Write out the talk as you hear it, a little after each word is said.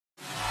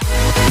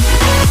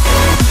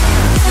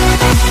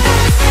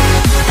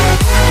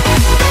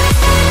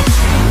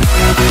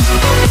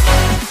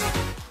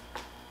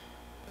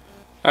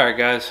Alright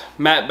guys,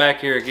 Matt back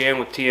here again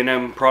with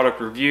T&M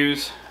product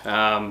reviews.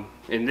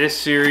 In this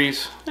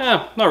series,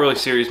 not really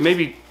series,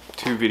 maybe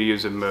 2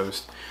 videos at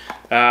most,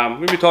 I'm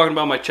going to be talking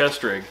about my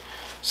chest rig.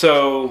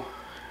 So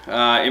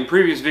in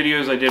previous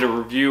videos I did a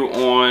review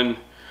on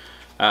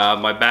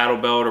my battle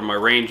belt or my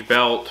range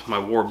belt, my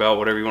war belt,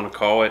 whatever you want to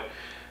call it.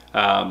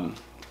 And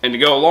to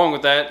go along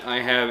with that, I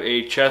have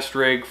a chest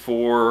rig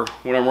for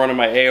when I'm running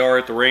my AR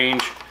at the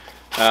range.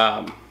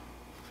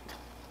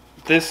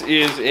 This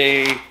is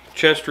a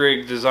chest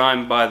rig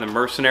designed by the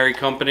Mercenary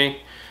company,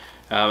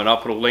 and I'll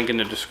put a link in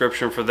the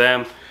description for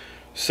them.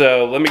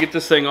 So let me get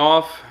this thing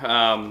off.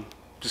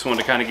 Just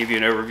wanted to kind of give you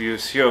an overview,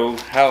 show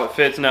how it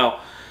fits.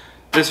 Now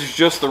this is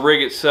just the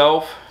rig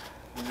itself.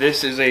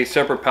 This is a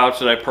separate pouch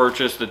that I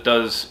purchased that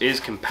is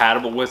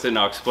compatible with it, and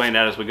I'll explain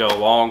that as we go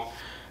along.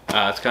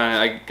 It's kind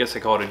of, I guess they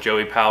call it a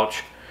Joey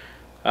pouch,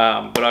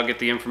 but I'll get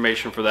the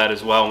information for that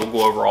as well, and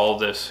we'll go over all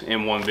of this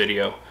in one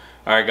video.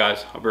 Alright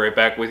guys, I'll be right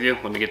back with you.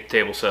 Let me get the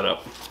table set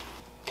up.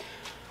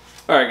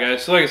 Alright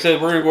guys, so like I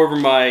said, we're going to go over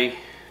my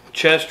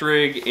chest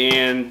rig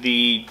and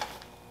the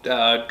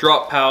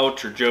drop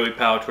pouch or Joey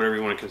pouch, whatever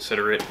you want to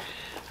consider it.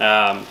 So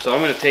I'm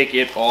going to take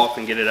it off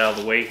and get it out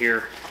of the way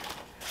here,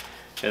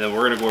 and then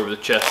we're going to go over the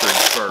chest rig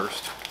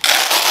first.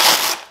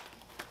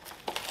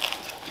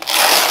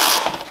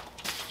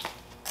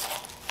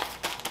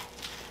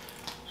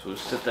 So we'll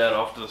set that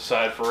off to the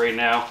side for right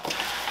now.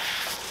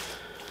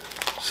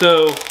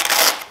 So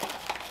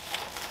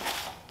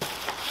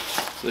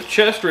the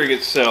chest rig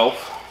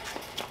itself,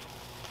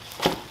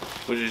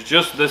 which is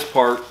just this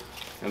part,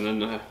 and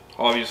then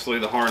obviously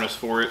the harness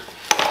for it.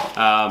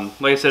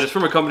 Like I said, it's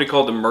from a company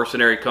called the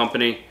Mercenary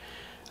company.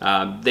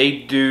 They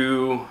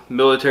do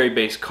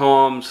military-based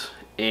comms,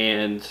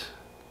 and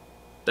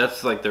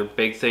that's like their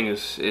big thing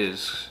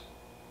is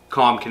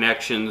comm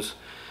connections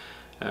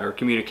or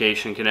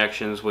communication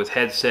connections with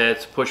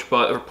headsets, push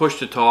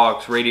to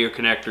talks, radio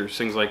connectors,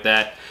 things like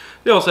that.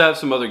 They also have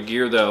some other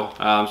gear though.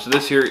 So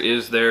this here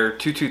is their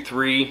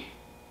 223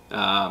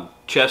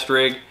 chest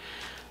rig.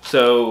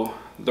 So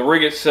the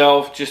rig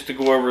itself, just to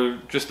go over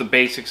just the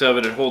basics of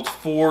it, it holds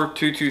 4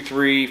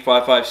 223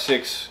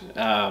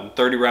 5.56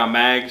 30 round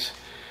mags.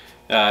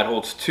 It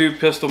holds 2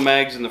 pistol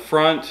mags in the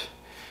front.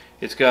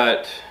 It's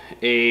got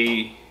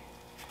two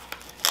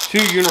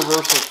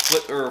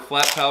universal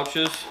flat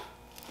pouches,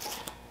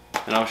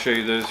 and I'll show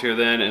you those here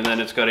then. And then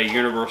it's got a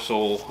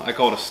universal, I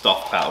call it a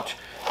stuff pouch.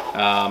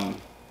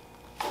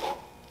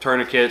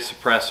 Tourniquet,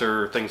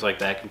 suppressor, things like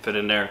that can fit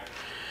in there.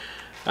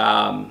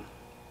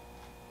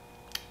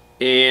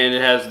 And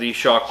it has the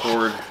shock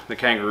cord, the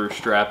kangaroo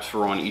straps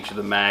for on each of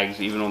the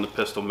mags. Even on the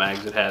pistol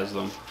mags it has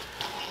them.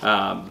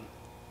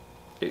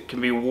 It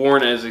can be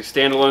worn as a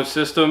standalone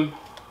system,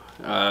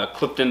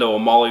 clipped into a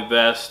MOLLE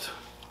vest.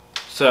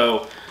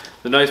 So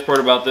the nice part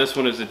about this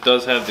one is it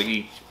does have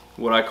the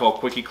what I call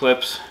quickie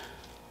clips.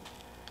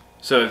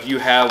 So if you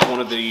have one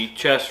of the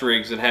chest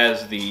rigs that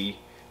has a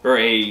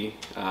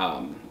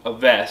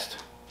vest,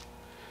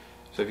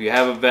 so if you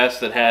have a vest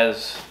that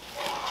has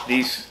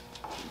these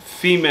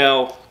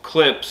female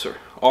clips are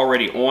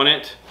already on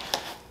it,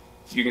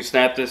 you can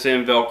snap this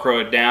in,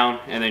 velcro it down,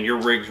 and then your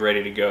rig's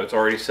ready to go. It's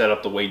already set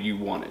up the way you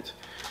want it.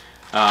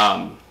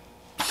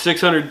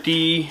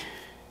 600D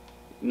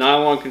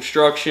nylon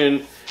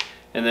construction,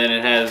 and then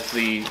it has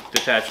the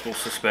detachable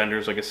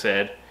suspenders, like I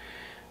said.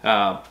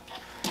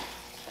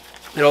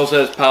 It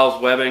also has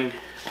Powell's webbing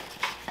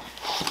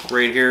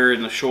right here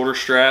in the shoulder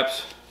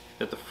straps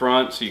at the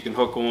front, so you can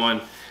hook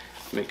on.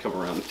 Let me come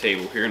around the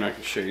table here and I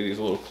can show you these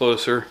a little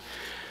closer.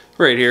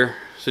 Right here,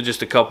 so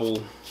just a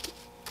couple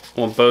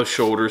on both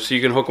shoulders, so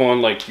you can hook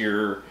on like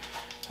your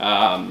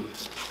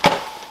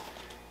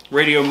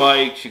radio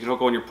mics, you can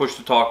hook on your push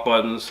to talk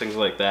buttons, things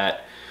like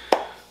that.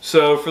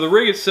 So for the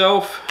rig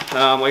itself,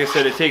 like I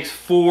said, it takes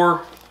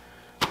 4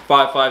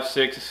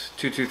 5.56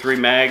 223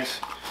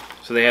 mags.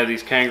 So they have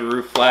these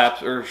kangaroo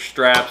flaps or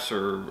straps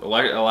or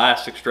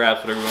elastic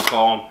straps, whatever you want to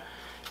call them,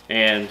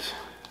 and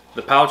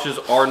the pouches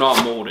are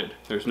not molded.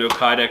 There's no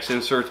Kydex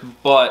inserts,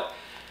 but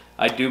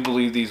I do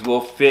believe these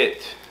will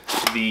fit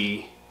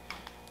the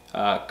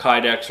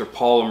Kydex or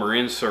polymer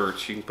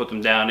inserts. You can put them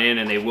down in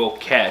and they will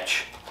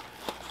catch,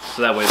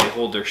 so that way they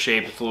hold their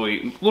shape. It's a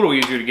little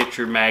easier to get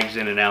your mags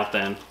in and out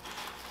then.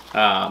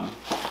 And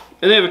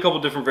they have a couple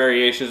different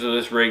variations of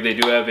this rig. They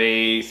do have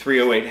a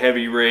 308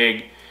 heavy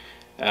rig,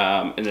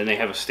 and then they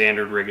have a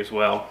standard rig as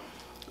well.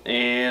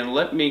 And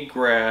let me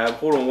grab,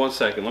 hold on one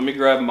second, let me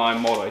grab my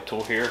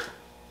multi-tool here.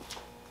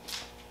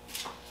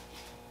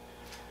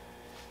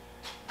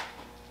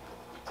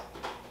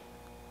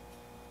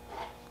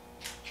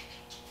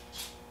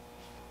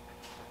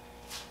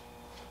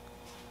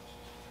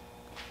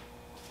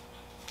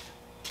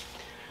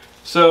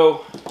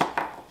 So,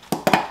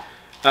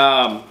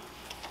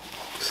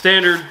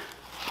 standard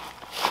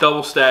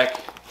double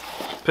stack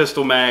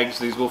pistol mags.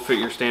 These will fit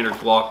your standard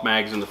Glock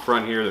mags in the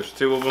front here. There's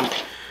 2 of them.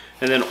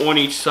 And then on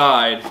each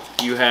side,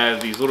 you have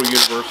these little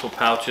universal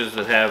pouches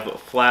that have a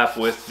flap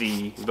with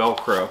the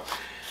Velcro.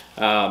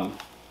 So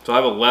I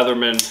have a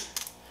Leatherman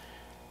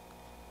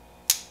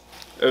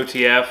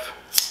OTF,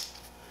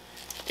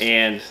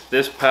 and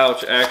this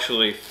pouch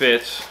actually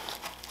fits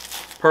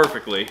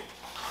perfectly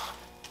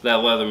that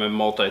Leatherman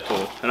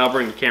multi-tool. And I'll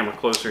bring the camera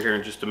closer here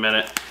in just a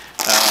minute.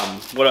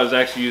 What I was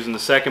actually using the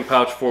second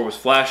pouch for was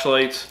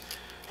flashlights,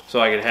 so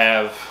I could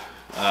have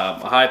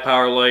a high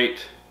power light.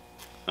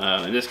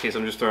 In this case,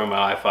 I'm just throwing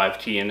my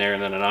i5T in there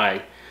and then an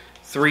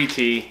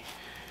i3T,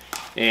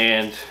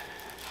 and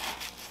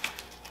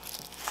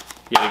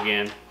yet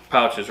again,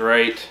 pouch is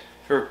right,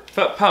 or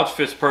pouch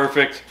fits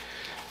perfect.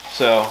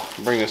 So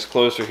I'll bring this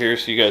closer here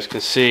so you guys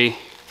can see.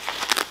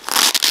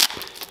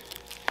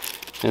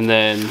 And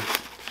then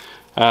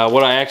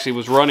what I actually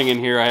was running in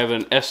here, I have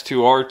an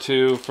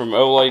S2R2 from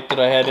Olight that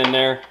I had in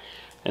there,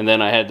 and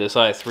then I had this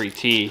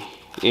i3T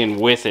in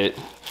with it.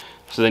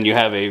 So then you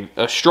have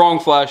a strong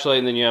flashlight,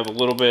 and then you have a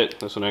little bit,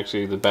 this one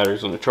actually, the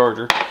battery's on the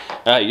charger.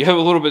 You have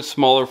a little bit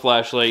smaller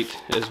flashlight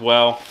as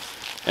well.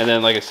 And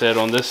then, like I said,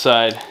 on this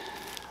side,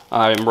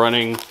 I'm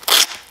running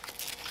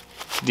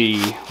the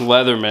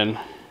Leatherman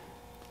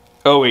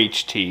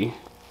OHT,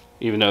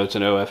 even though it's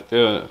an OF,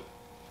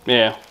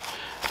 yeah,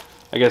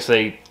 I guess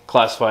they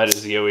classify it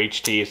as the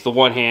OHT. It's the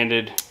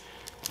one-handed,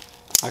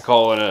 I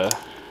call it a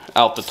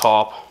out the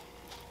top,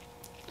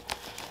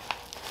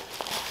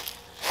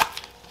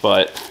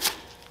 but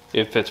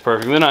it fits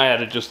perfect. Then I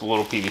added just a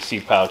little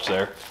PVC pouch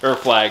there, or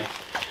flag.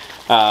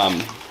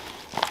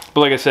 But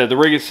like I said, the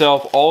rig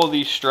itself, all of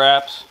these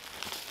straps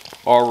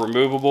are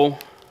removable.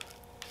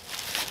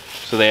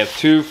 So they have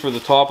two for the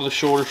top of the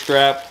shoulder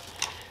strap,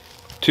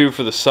 two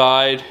for the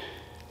side.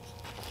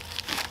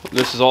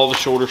 This is all the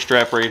shoulder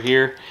strap right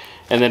here,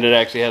 and then it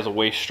actually has a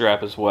waist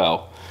strap as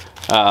well.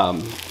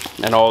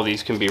 And all of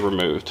these can be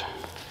removed.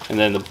 And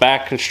then the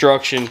back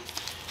construction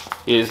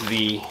is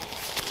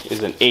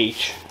an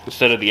H.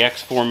 Instead of the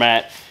X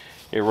format,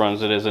 it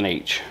runs it as an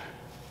H.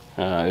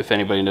 If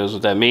anybody knows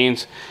what that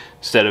means,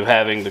 instead of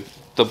having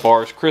the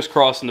bars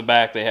crisscross in the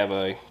back, they have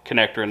a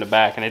connector in the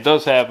back, and it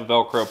does have a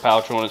Velcro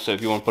pouch on it, so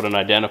if you want to put an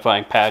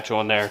identifying patch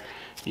on there,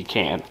 you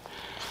can.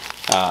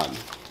 And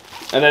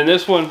then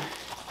this one,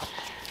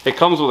 it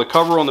comes with a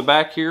cover on the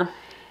back here,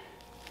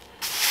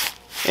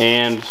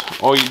 and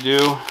all you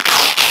do,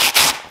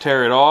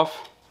 tear it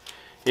off.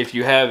 If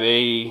you have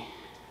a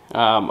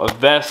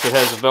vest that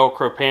has a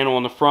Velcro panel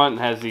on the front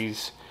and has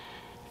these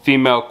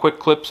female quick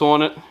clips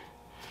on it,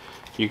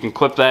 you can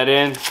clip that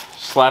in,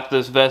 slap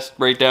this vest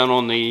right down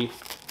on the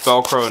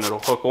Velcro, and it'll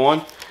hook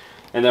on.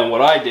 And then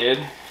what I did,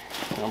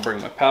 I'll bring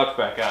my pouch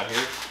back out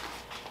here,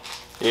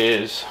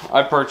 is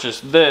I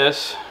purchased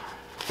this,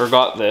 or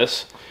got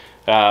this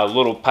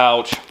little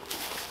pouch,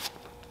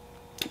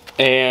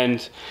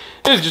 and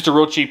it's just a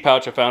real cheap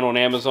pouch I found on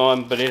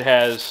Amazon, but it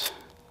has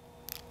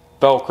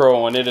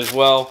Velcro on it as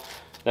well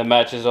that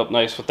matches up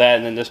nice with that,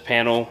 and then this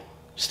panel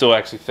still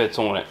actually fits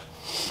on it.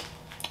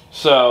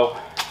 So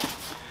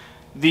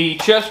the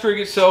chest rig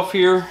itself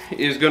here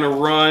is going to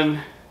run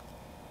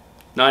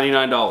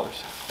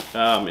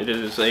 $99. It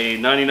is a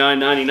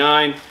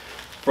 $99.99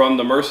 from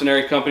the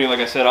Mercenary company. Like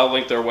I said, I'll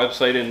link their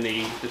website in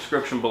the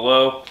description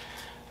below.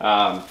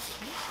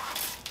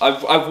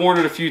 I've worn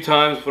it a few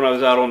times when I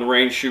was out on the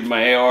range shooting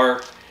my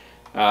AR.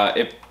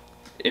 It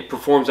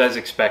performs as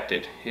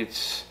expected.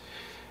 It's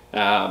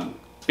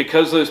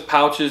because those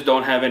pouches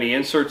don't have any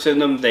inserts in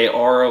them, they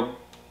are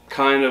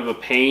kind of a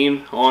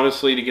pain,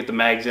 honestly, to get the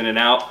mags in and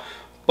out.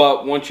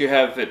 But once you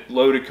have it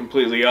loaded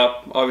completely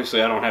up, obviously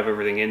I don't have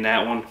everything in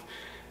that one,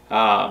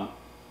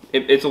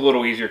 it's a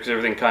little easier because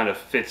everything kind of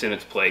fits in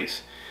its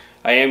place.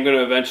 I am going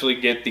to eventually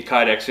get the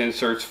Kydex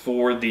inserts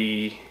for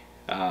the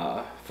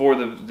AR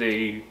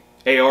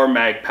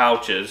mag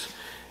pouches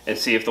and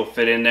see if they'll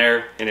fit in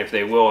there, and if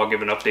they will, I'll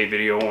give an update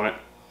video on it.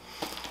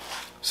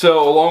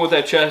 So along with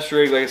that chest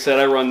rig, like I said,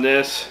 I run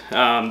this.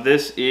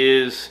 This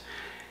is,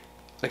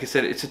 like I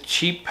said, it's a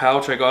cheap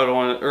pouch I got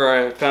on, or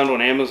I found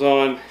on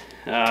Amazon.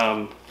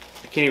 I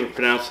can't even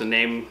pronounce the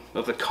name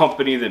of the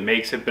company that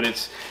makes it, but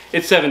it's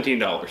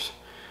 $17.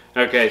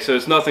 Okay, so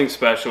it's nothing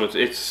special.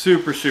 It's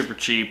super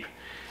cheap.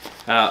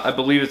 I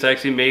believe it's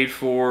actually made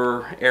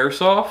for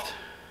airsoft.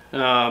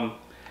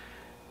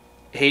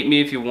 Hate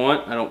me if you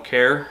want, I don't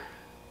care.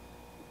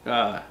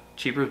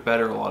 Cheaper is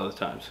better a lot of the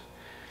times.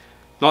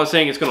 Not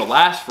saying it's going to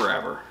last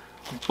forever,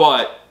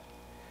 but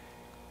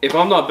if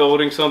I'm not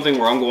building something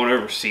where I'm going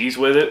overseas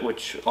with it,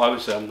 which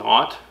obviously I'm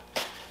not,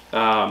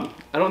 I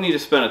don't need to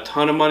spend a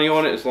ton of money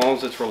on it as long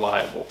as it's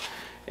reliable.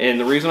 And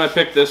the reason I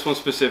picked this one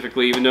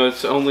specifically, even though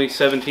it's only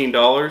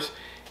 $17,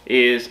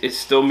 is it's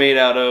still made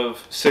out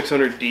of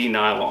 600D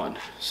nylon.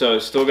 So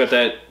it's still got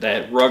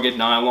that rugged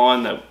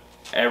nylon that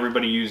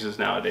everybody uses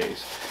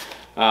nowadays.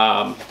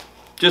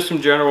 Just some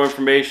general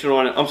information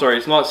on it. I'm sorry,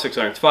 it's not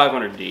 600, it's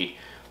 500D.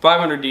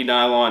 500D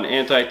nylon,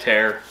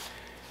 anti-tear.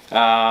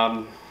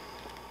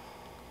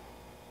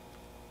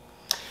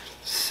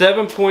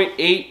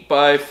 7.8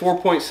 by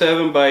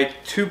 4.7 by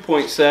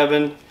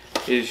 2.7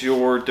 is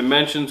your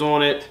dimensions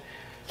on it.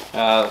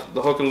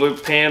 The hook and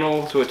loop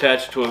panel to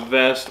attach to a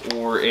vest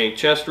or a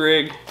chest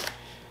rig.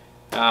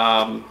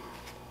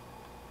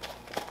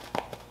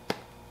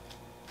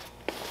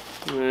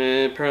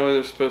 And apparently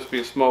there's supposed to be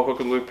a small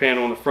hook and loop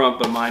panel in the front,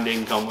 but mine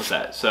didn't come with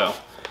that. So,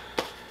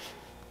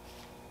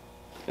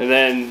 and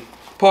then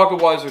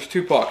pocket-wise, there's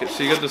 2 pockets.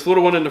 So you got this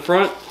little one in the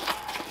front,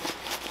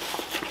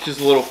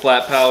 just a little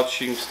flat pouch.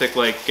 You can stick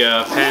like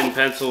pen,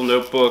 pencil,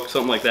 notebook,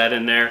 something like that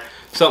in there.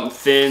 Something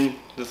thin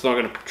that's not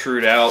going to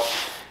protrude out.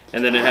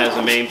 And then it has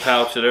a main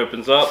pouch that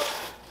opens up.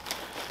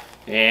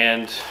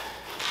 And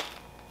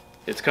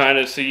it's kind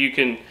of so you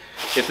can,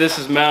 if this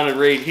is mounted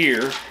right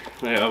here,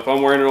 you know, if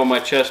I'm wearing it on my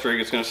chest rig,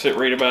 it's going to sit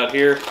right about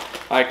here.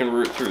 I can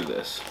root through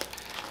this.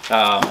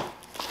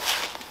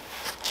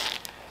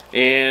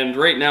 And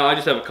right now I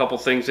just have a couple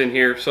things in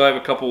here. So I have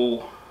a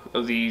couple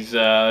of these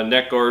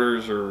neck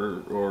garters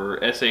or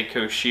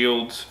SACO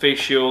shields, face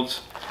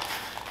shields.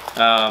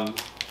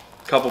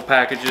 Couple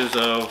packages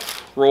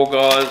of roll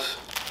gauze.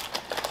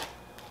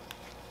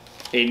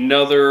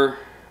 Another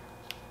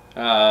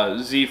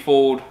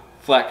Z-fold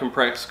flat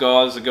compressed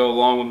gauze to go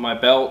along with my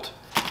belt.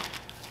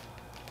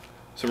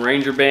 Some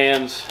Ranger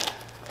bands.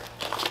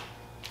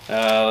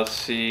 Let's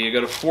see, I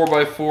got a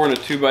 4x4 and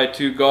a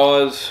 2x2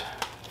 gauze.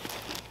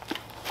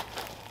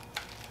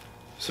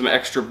 Some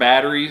extra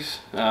batteries.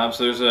 So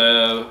there's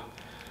a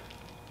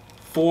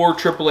 4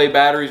 AAA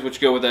batteries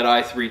which go with that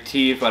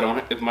i3T.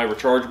 If my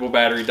rechargeable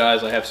battery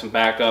dies, I have some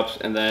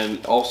backups. And then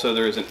also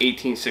there's an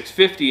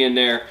 18650 in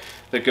there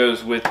that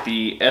goes with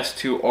the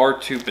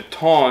S2R2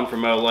 baton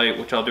from Light,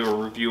 which I'll do a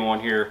review on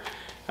here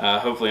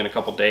hopefully in a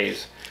couple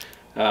days.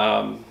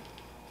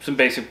 Some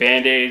basic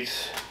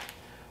band-aids,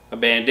 a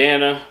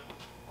bandana,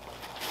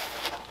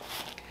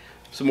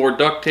 some more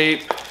duct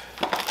tape,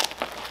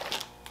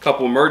 a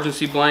couple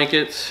emergency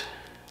blankets,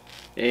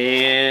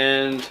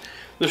 and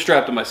the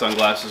strap to my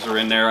sunglasses are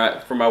in there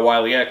for my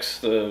Wiley X,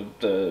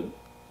 the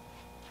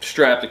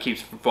strap that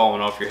keeps from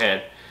falling off your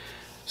head.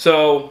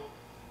 So,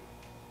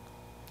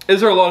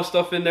 is there a lot of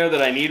stuff in there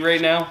that I need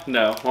right now?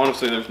 No,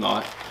 honestly there's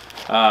not.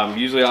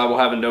 Usually I will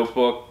have a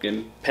notebook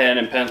and pen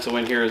and pencil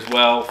in here as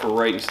well for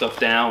writing stuff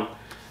down.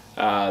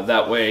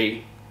 That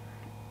way,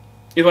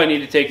 if I need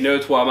to take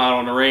notes while I'm out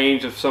on the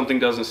range, if something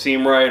doesn't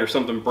seem right or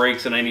something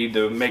breaks and I need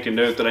to make a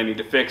note that I need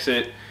to fix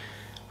it.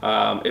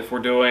 If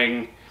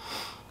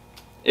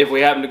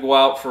we happen to go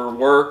out for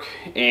work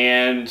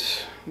and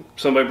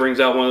somebody brings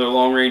out one of their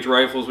long range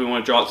rifles, we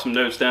want to jot some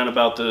notes down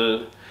about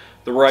the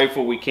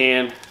rifle, we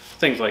can,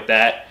 things like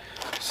that.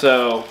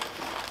 So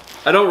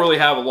I don't really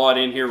have a lot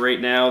in here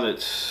right now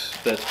that's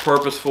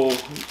purposeful,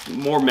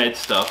 more med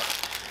stuff.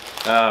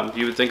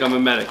 You would think I'm a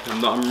medic.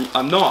 I'm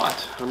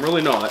not. I'm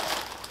really not.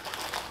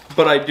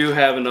 But I do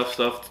have enough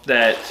stuff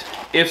that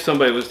if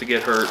somebody was to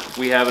get hurt,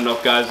 we have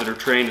enough guys that are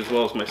trained as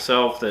well as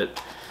myself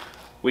that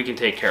we can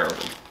take care of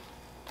them.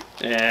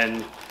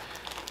 And,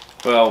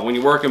 well, when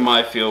you work in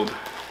my field,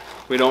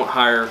 we don't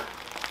hire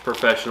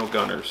professional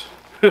gunners.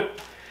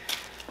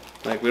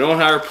 Like, we don't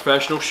hire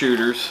professional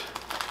shooters.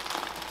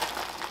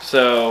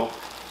 So,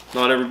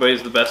 not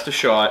everybody's the best of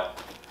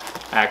shot.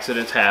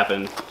 Accidents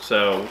happen,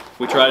 so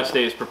we try to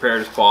stay as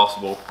prepared as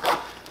possible,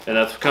 and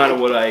that's kind of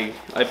what I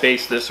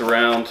base this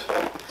around.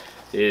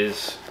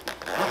 Is,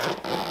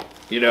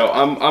 you know,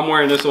 I'm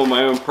wearing this on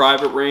my own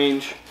private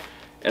range,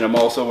 and I'm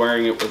also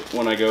wearing it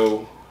when I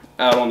go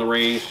out on the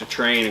range to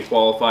train and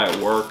qualify at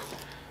work.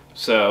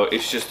 So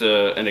it's just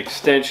an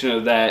extension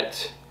of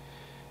that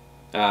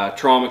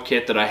trauma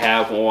kit that I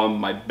have on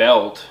my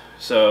belt.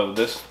 So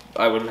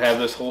I would have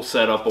this whole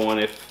setup on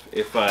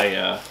if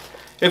I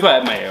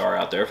had my AR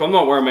out there. If I'm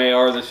not wearing my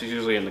AR, this is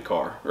usually in the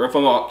car. Or if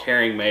I'm not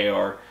carrying my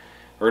AR,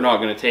 or not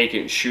going to take it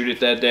and shoot it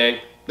that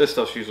day, this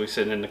stuff's usually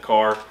sitting in the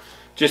car,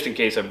 just in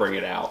case I bring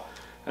it out.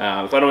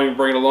 If I don't even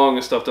bring it along,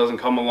 this stuff doesn't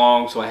come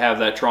along, so I have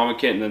that trauma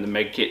kit and then the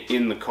med kit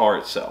in the car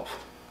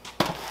itself.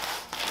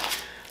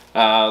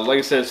 Like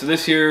I said, so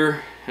this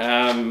here,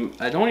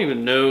 I don't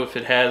even know if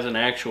it has an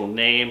actual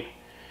name.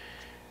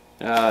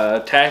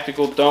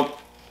 Tactical Dump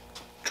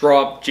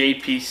Drop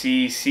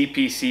JPC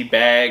CPC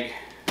bag.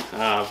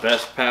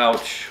 Vest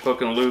pouch,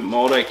 hook and loop,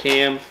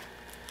 multi-cam.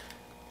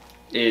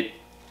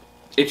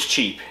 It's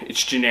cheap.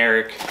 It's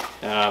generic.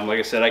 Like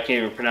I said, I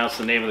can't even pronounce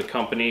the name of the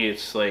company.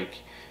 It's like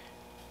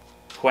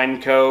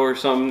Huenco or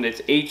something.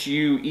 It's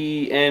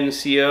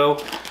Huenco.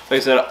 Like I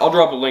said, I'll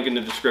drop a link in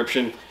the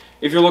description.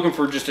 If you're looking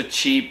for just a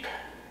cheap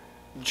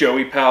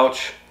Joey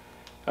pouch,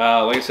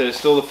 like I said, it's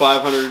still the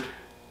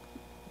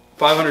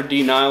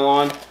 500D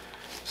nylon,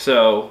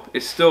 so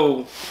it's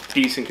still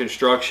decent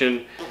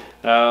construction.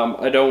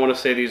 I don't want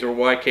to say these are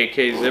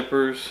YKK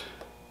zippers,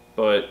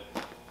 but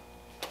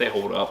they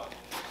hold up.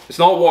 It's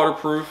not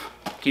waterproof,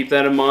 keep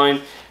that in mind.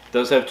 It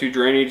does have 2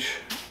 drainage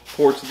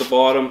ports at the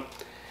bottom.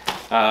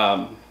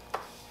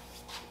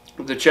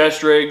 The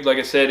chest rig, like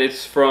I said,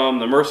 it's from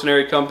the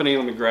Mercenary company.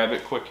 Let me grab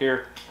it quick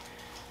here.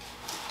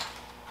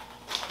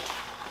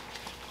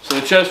 So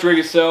the chest rig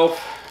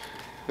itself,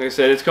 like I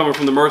said, it's coming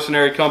from the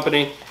Mercenary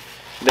company.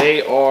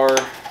 They are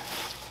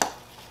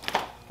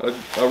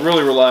a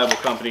really reliable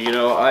company. You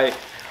know, I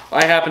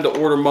happened to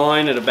order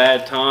mine at a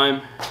bad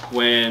time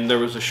when there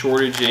was a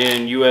shortage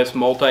in US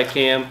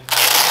multicam,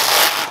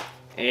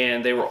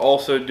 and they were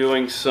also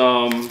doing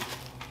some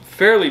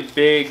fairly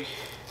big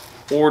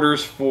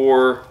orders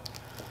for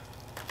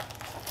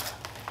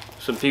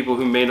some people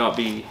who may not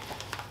be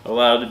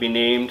allowed to be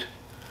named,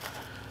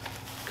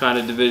 kind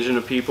of division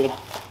of people.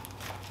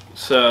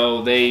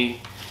 So they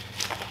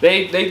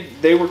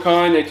were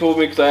kind. They told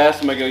me, because I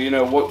asked them, I go, you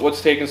know,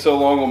 what's taking so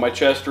long on my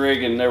chest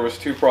rig? And there was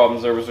two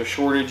problems. There was a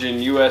shortage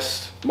in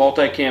US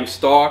multicam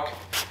stock,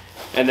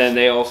 and then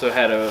they also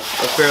had a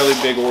fairly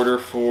big order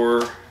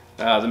for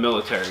the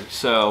military.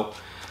 So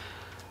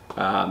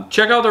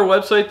check out their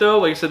website though.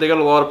 Like I said, they got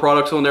a lot of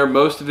products on there.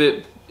 Most of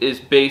it is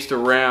based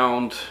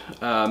around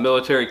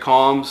military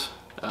comms.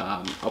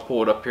 I'll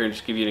pull it up here and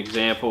just give you an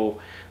example.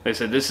 Like I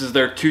said, this is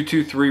their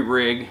 223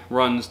 rig.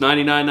 Runs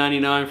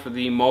 $99.99 for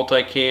the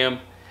multicam.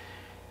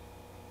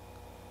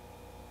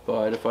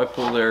 But if I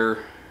pull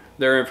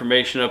their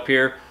information up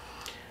here,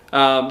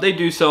 they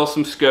do sell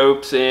some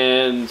scopes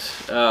and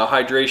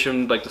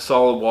hydration, like the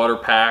solid water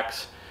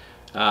packs,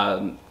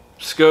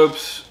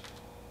 scopes,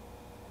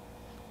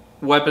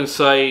 weapon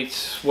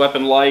sights,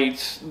 weapon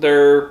lights.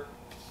 They're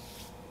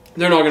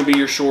not going to be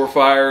your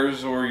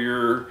Surefires or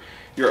your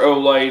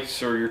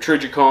O-lights or your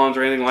Trigicons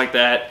or anything like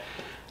that.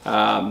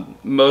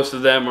 Most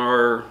of them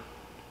are,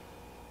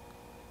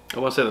 I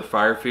want to say, the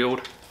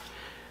Firefield.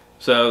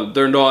 So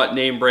they're not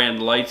name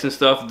brand lights and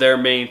stuff. Their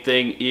main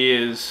thing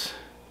is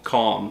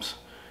comms.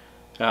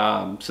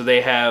 So they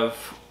have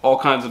all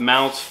kinds of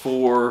mounts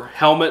for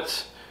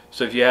helmets.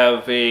 So if you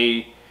have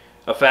a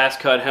fast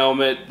cut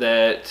helmet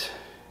that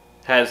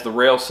has the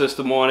rail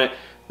system on it,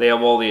 they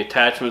have all the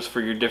attachments for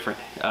your different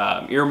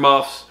ear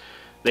muffs.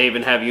 They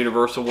even have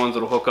universal ones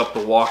that'll hook up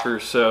to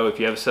walkers. So if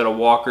you have a set of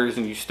walkers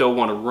and you still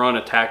want to run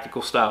a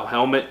tactical style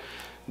helmet,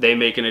 they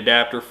make an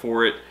adapter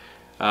for it.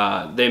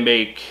 They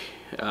make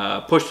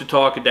push to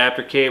talk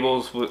adapter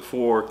cables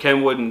for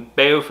Kenwood and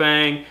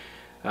Baofeng,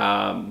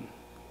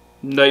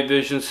 night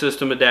vision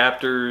system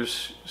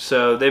adapters.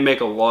 So they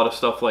make a lot of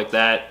stuff like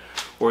that,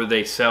 or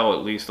they sell at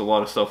least a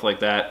lot of stuff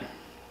like that.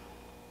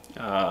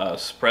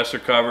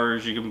 Suppressor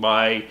covers. You can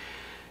buy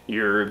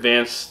your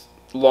advanced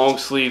long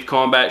sleeve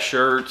combat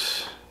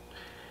shirts,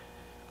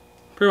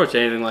 pretty much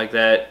anything like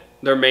that.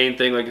 Their main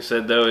thing, like I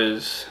said though,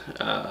 is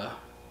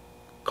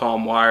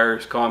comm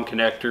wires, comm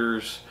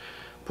connectors,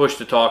 push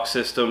to talk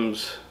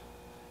systems.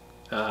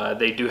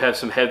 They do have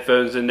some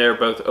headphones in there,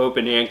 both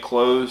open and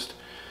closed.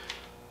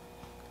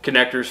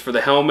 Connectors for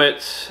the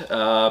helmets,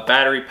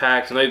 battery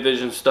packs, night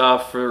vision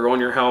stuff for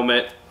on your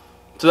helmet.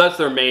 So that's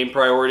their main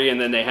priority,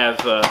 and then they have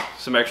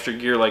some extra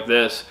gear like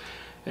this.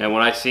 And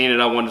when I seen it,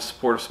 I wanted to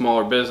support a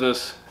smaller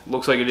business.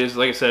 Looks like it is,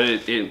 like I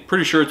said,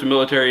 pretty sure it's a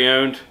military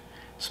owned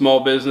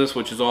small business,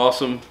 which is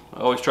awesome.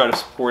 I always try to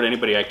support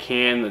anybody I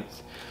can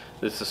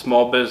that's a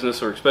small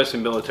business, or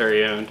especially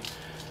military owned.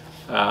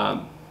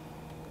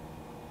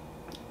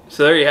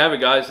 So there you have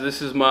it, guys.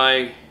 This is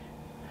my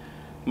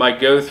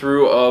go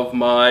through of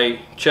my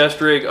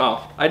chest rig.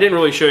 Oh, I didn't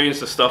really show you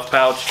the stuff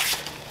pouch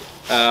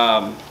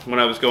when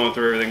I was going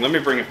through everything. Let me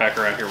bring it back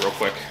around here real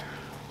quick.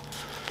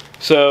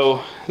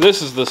 So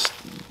this is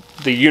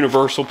the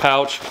universal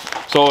pouch.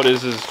 So all it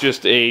is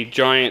just a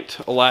giant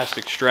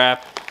elastic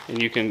strap, and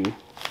you can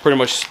pretty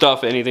much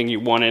stuff anything you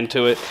want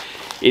into it.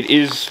 It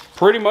is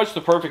pretty much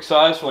the perfect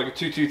size for like a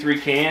 223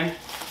 can.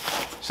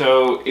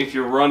 So if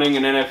you're running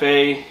an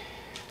NFA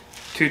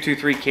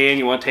 223 can,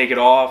 you want to take it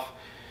off,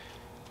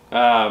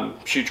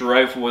 shoot your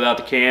rifle without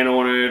the can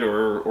on it,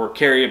 or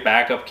carry a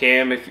backup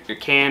cam if you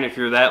can, if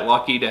you're that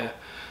lucky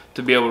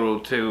to be able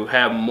to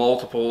have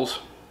multiples.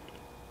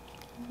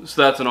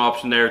 So that's an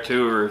option there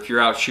too. Or if you're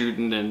out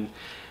shooting and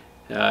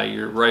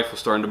your rifle's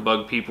starting to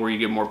bug people, or you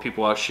get more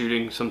people out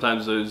shooting,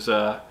 sometimes those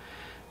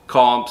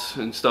comps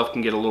and stuff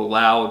can get a little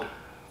loud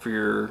for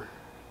your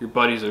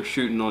buddies that are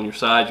shooting on your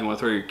side. You want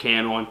to throw your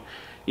can on,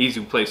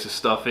 easy place to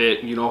stuff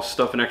it. You can also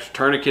stuff an extra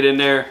tourniquet in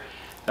there.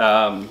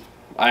 I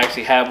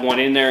actually have one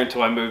in there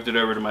until I moved it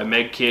over to my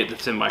med kit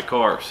that's in my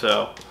car.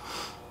 So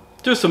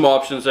just some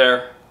options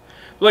there.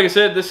 But like I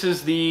said, this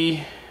is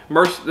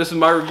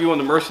my review on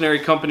the Mercenary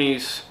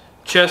Company's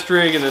chest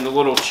rig, and then the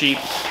little cheap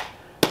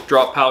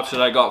drop pouch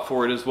that I got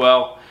for it as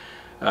well.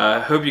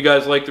 Hope you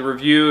guys like the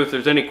review. If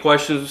there's any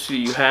questions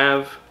you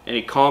have,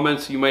 any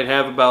comments you might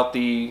have about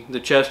the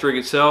chest rig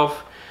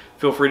itself,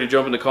 feel free to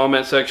jump in the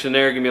comment section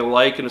there. Give me a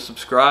like and a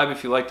subscribe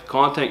if you like the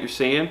content you're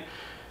seeing.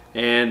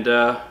 And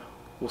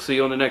we'll see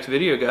you on the next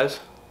video,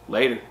 guys.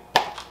 Later.